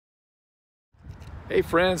Hey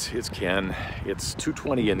friends, it's Ken. It's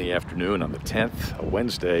 2:20 in the afternoon on the 10th, a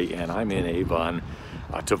Wednesday, and I'm in Avon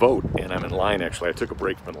to vote. And I'm in line, actually. I took a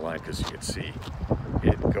break from the line because you can see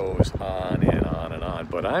it goes on and on and on.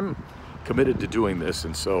 But I'm committed to doing this,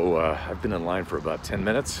 and so I've been in line for about 10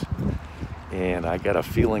 minutes. And I got a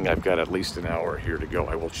feeling I've got at least an hour here to go.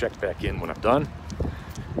 I will check back in when I'm done.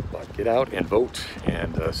 But get out and vote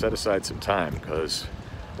and set aside some time because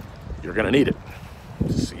you're going to need it.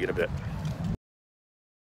 See you in a bit.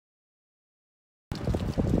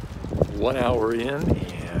 1 hour in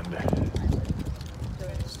and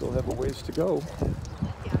still have a ways to go.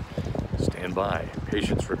 Stand by.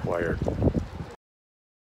 Patience required.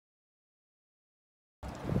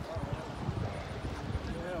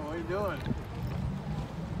 What are you doing?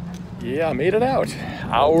 Yeah, I made it out.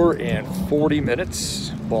 Hour and 40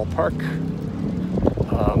 minutes, ballpark.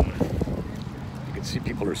 You can see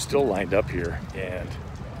people are still lined up here, and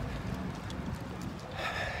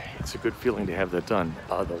it's a good feeling to have that done.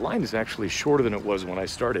 The line is actually shorter than it was when I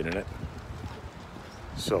started in it.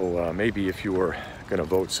 So maybe if you were going to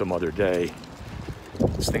vote some other day.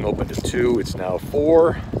 This thing opened at 2, it's now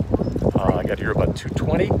 4. I got here about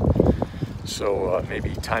 2:20. So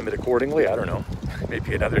maybe time it accordingly, I don't know.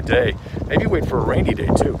 Maybe another day. Maybe wait for a rainy day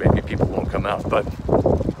too. Maybe people won't come out. But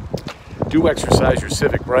do exercise your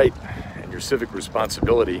civic right and your civic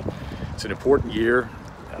responsibility. It's an important year.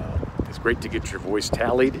 It's great to get your voice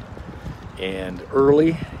tallied and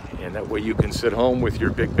early, and that way you can sit home with your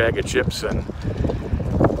big bag of chips and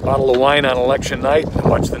a bottle of wine on election night and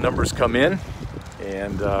watch the numbers come in.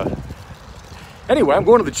 And anyway, I'm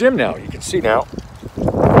going to the gym now. You can see now.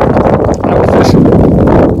 I'm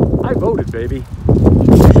official. I voted, baby.